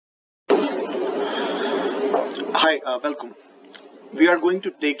Hi, welcome. We are going to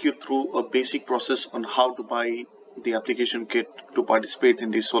take you through a basic process on how to buy the application kit to participate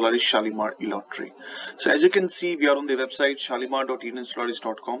in the Solaris Shalimar e-lottery. So as you can see, we are on the website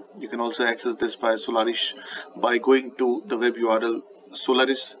shalimar.edensolaris.com. You can also access this by Solaris by going to the web URL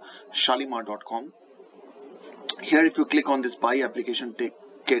solarisShalimar.com. Here, if you click on this buy application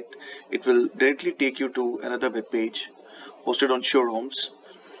kit, it will directly take you to another web page hosted on Sure Homes,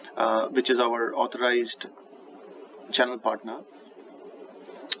 which is our authorized channel partner.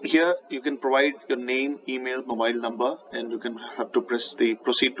 Here you can provide your name, email, mobile number, and you can have to press the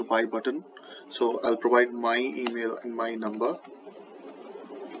proceed to buy button. So I'll provide my email and my number.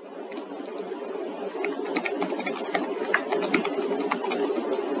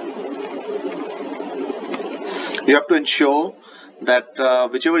 You have to ensure that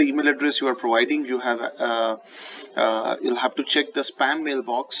whichever email address you are providing, you'll have to check the spam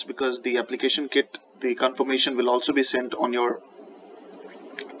mailbox, because the application kit, the confirmation will also be sent on your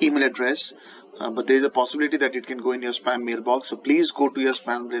email address, but there is a possibility that it can go in your spam mailbox. So please go to your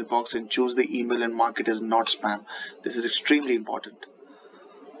spam mailbox and choose the email and mark it as not spam. This is extremely important.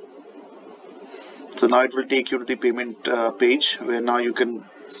 So now it will take you to the payment page, where now you can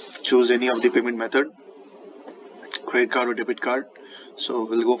choose any of the payment method, credit card or debit card. So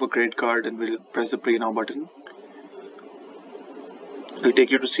we'll go for credit card and we'll press the pay now button. It will take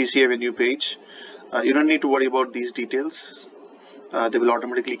you to CC Avenue page. You don't need to worry about these details. They will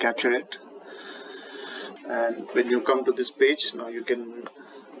automatically capture it. And when you come to this page, now you can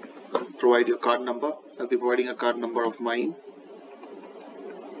provide your card number. I'll be providing a card number of mine.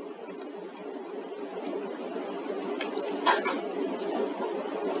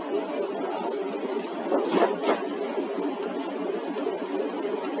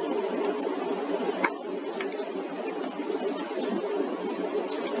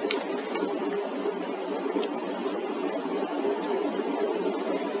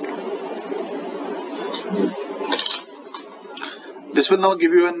 This will now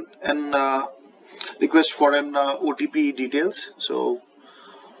give you an request for an OTP details. So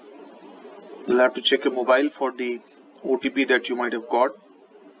you'll have to check your mobile for the OTP that you might have got,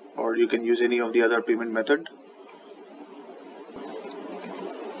 or you can use any of the other payment method.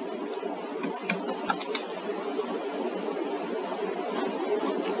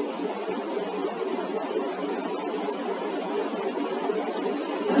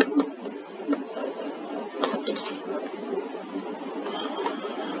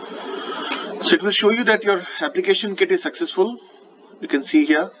 So it will show you that your application kit is successful. You can see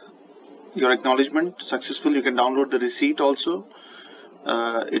here your acknowledgement successful. You can download the receipt also.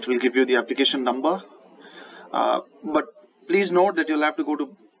 It will give you the application number. But please note that you'll have to go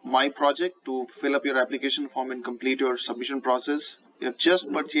to My Project to fill up your application form and complete your submission process. You have just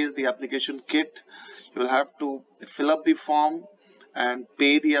purchased the application kit. You will have to fill up the form and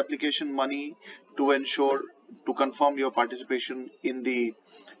pay the application money to confirm your participation in the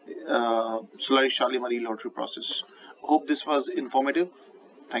Solaris Shalimar e-lottery process. Hope this was informative.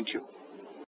 Thank you.